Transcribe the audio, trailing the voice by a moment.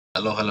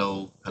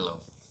Hello.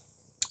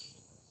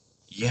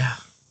 Yeah,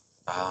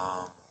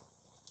 um,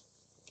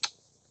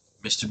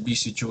 Mr. B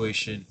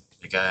situation.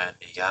 It got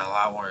a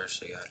lot worse.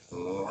 It got a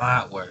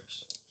lot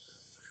worse.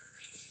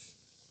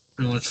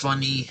 You know what's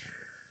funny?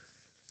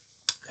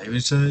 I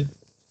even said,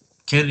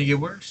 can it get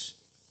worse?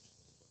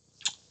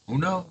 Who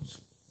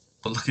knows?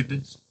 But look at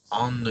this.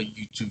 On the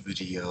YouTube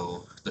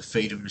video, the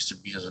fate of Mr.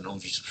 B as an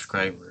OG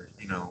subscriber.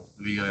 The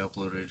video I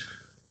uploaded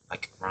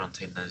like around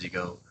 10 days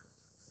ago.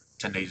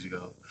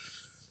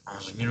 I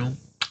was like,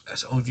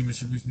 that's OG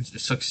Mr. B. It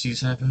sucks to see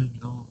this happen.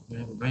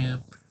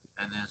 Bam.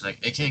 And then it's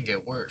like, it can't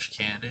get worse,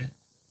 can it?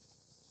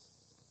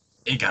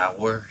 It got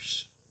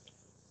worse.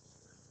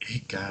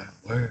 It got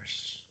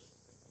worse.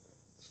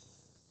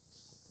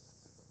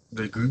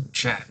 The group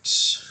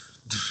chats.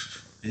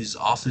 His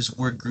office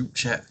work group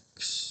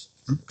chats.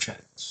 Group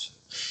chats.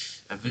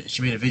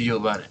 She made a video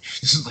about it.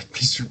 This is like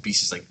Mr.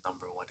 Beast is like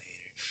 #1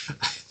 hater.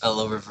 I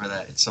love her for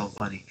that. It's so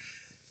funny.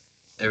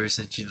 Ever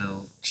since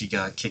she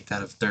got kicked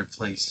out of third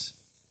place,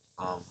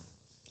 um,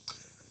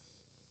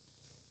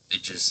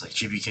 it just like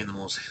she became the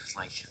most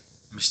like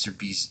Mr.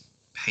 Beast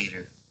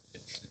hater.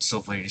 It's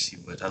so funny to see,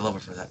 but I love her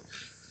for that.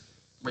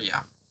 But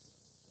yeah,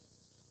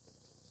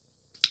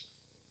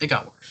 it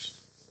got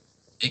worse.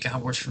 It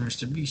got worse for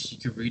Mr. Beast. You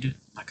could read it.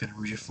 I'm not gonna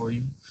read it for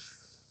you.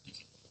 You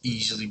can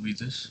easily read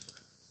this.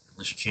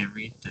 Unless you can't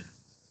read, then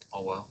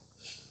oh well.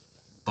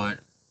 But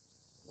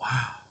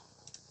wow,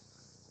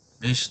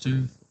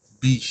 Mr.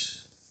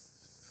 Beast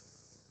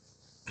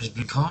has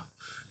been caught.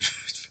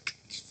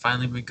 He's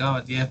finally been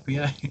caught by the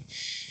FBI.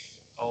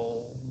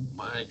 Oh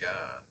my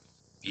god.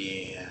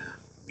 Yeah.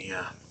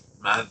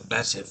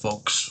 That's it,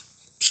 folks.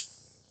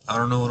 I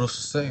don't know what else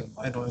to say.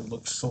 Why do I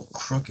look so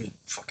crooked?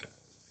 Fucking.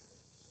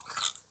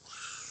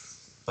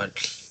 But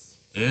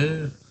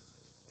yeah,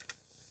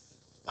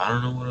 I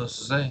don't know what else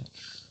to say.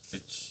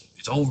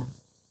 It's over.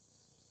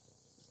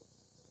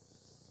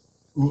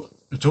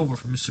 It's over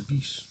for Mr.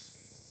 Beast.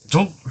 It's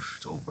over.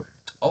 It's over.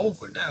 It's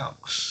over now.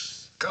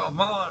 Come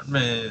on,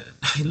 man.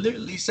 I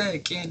literally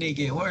said, can it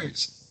get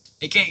worse?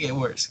 It can't get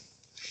worse.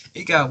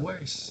 It got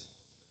worse.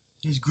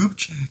 His group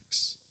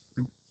chats.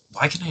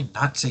 Why can I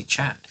not say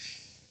chat?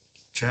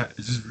 Chat,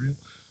 is this real?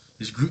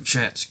 His group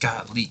chats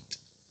got leaked.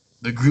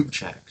 The group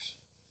chats.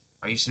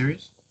 Are you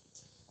serious?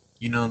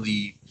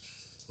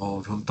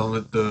 Oh, don't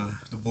let the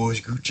boys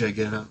group chat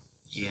get out.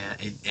 Yeah,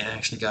 it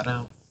actually got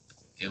out.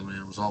 It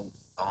was all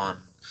on,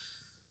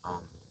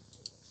 um,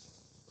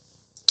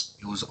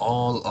 it was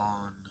all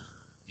on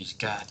his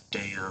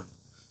goddamn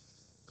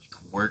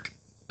work,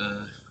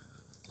 uh,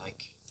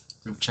 like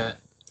group chat,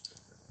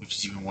 which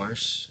is even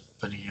worse.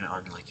 Putting it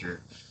on like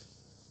your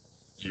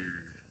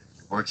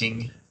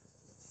working,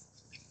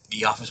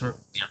 the office work,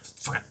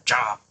 fucking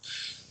job,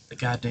 the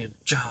goddamn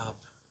job,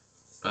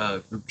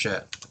 group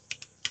chat.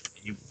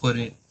 And you put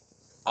in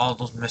all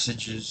those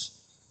messages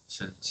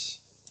since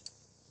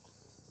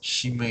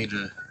she made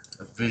a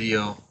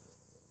video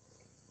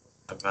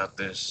about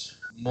this.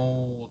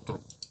 Monstro,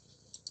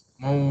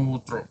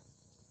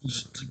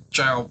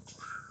 child.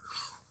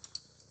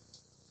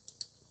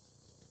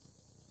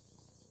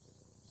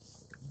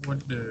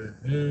 What the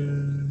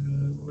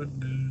hell? What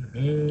the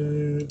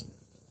hell?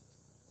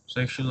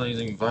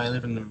 Sexualizing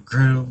Violet in the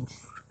grill.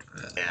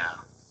 Yeah,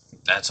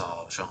 that's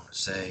all I was trying to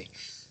say.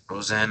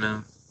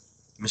 Rosanna,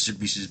 Mr.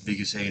 Beast's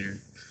biggest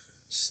hater,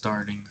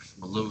 starting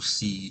from a little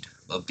seed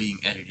of being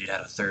edited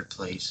out of third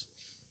place,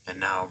 and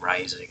now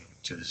rising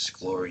to this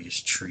glorious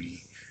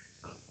tree,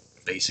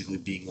 basically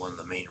being one of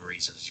the main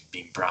reasons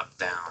being brought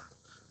down,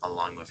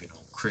 along with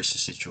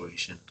Chris's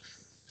situation.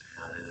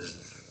 Uh,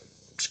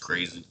 it's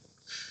crazy.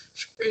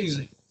 It's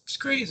crazy. It's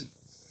crazy.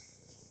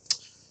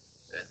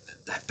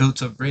 That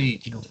built up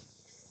rage.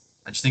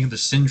 I just think of the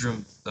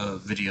syndrome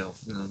video.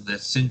 The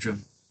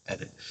syndrome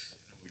edit.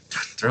 He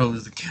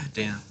throws the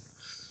goddamn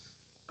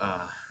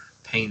uh,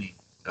 painting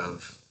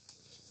of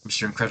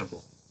Mr.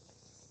 Incredible.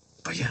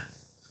 But yeah.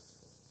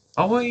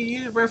 Oh wait,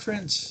 yeah,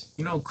 reference.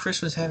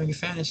 Chris was having a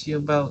fantasy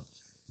about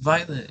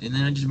Violet, and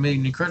then I just made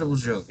an Incredible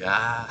joke.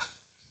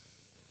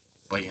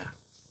 But yeah,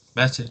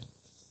 that's it.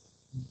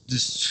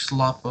 This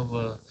slop of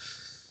a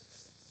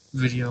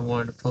video I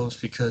wanted to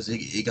post because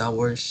it got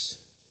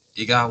worse.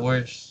 It got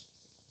worse.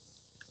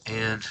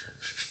 And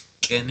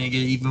can it get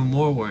even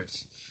more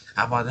worse?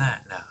 How about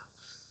that now?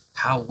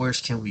 How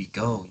worse can we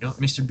go?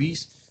 Mr.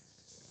 Beast?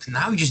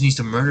 Now he just needs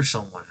to murder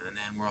someone and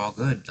then we're all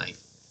good. Like,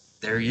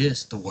 there he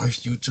is, the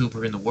worst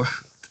YouTuber in the world.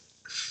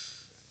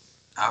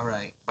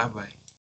 Alright, bye bye.